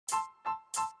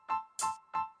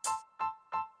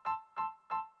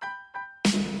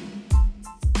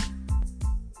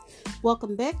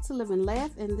Welcome back to Live and Laugh,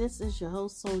 and this is your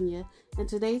host Sonia. And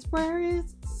today's prayer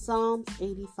is Psalms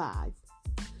 85.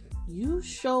 You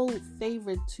showed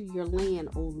favor to your land,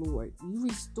 O Lord. You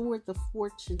restored the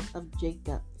fortune of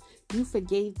Jacob. You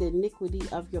forgave the iniquity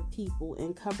of your people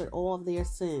and covered all their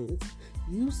sins.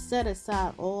 You set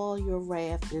aside all your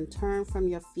wrath and turned from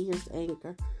your fierce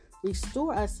anger.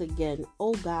 Restore us again,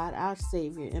 O God, our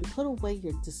Savior, and put away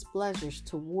your displeasures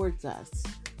towards us.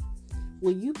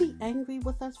 Will you be angry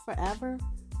with us forever?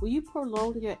 Will you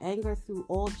prolong your anger through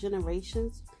all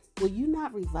generations? Will you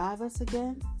not revive us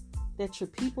again, that your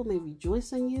people may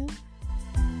rejoice in you?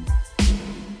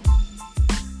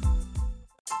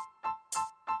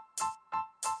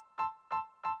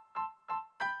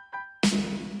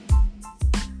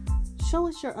 Show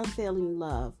us your unfailing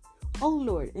love, O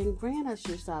Lord, and grant us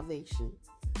your salvation.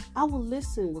 I will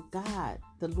listen what God,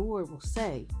 the Lord, will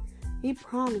say. He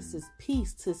promises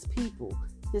peace to his people,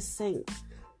 his saints,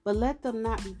 but let them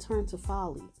not return to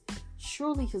folly.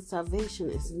 Surely his salvation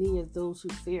is near those who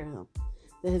fear him,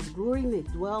 that his glory may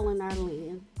dwell in our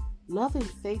land. Love and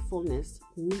faithfulness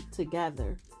meet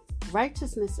together.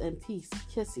 Righteousness and peace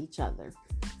kiss each other.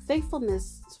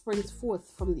 Faithfulness springs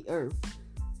forth from the earth,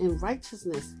 and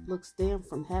righteousness looks down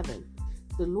from heaven.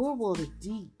 The Lord will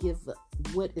indeed give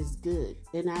what is good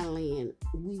in our land.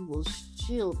 We will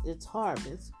shield its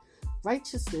harvest.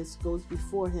 Righteousness goes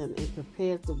before him and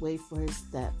prepares the way for his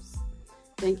steps.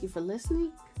 Thank you for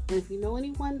listening. And if you know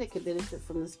anyone that could benefit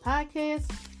from this podcast,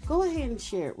 go ahead and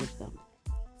share it with them.